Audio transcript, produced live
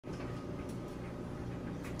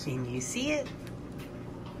Can you see it?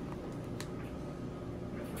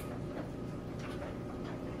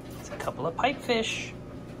 It's a couple of pipefish.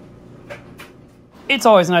 It's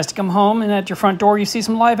always nice to come home and at your front door you see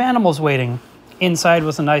some live animals waiting. Inside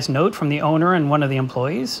was a nice note from the owner and one of the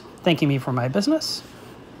employees thanking me for my business.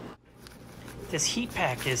 This heat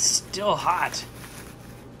pack is still hot.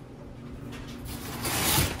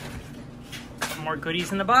 Some more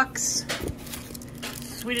goodies in the box.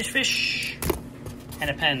 Swedish fish and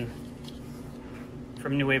a pen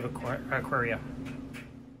from New Wave Aquaria.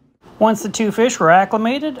 Once the two fish were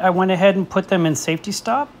acclimated, I went ahead and put them in safety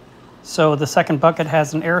stop. So the second bucket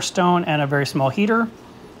has an air stone and a very small heater,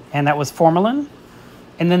 and that was formalin.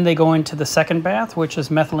 And then they go into the second bath, which is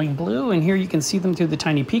methylene blue, and here you can see them through the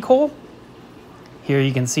tiny peek hole. Here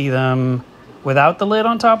you can see them without the lid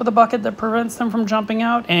on top of the bucket that prevents them from jumping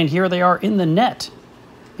out, and here they are in the net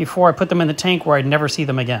before I put them in the tank where I'd never see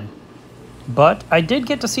them again. But I did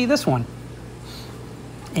get to see this one,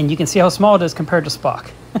 and you can see how small it is compared to Spock.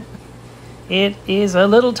 It is a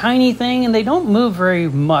little tiny thing, and they don't move very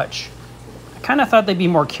much. I kind of thought they'd be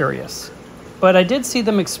more curious. But I did see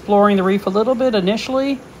them exploring the reef a little bit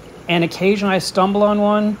initially, and occasionally I stumble on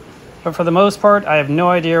one. But for the most part, I have no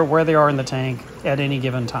idea where they are in the tank at any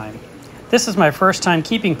given time. This is my first time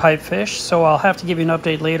keeping pipefish, so I'll have to give you an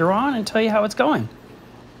update later on and tell you how it's going.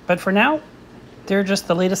 But for now, they're just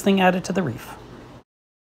the latest thing added to the reef.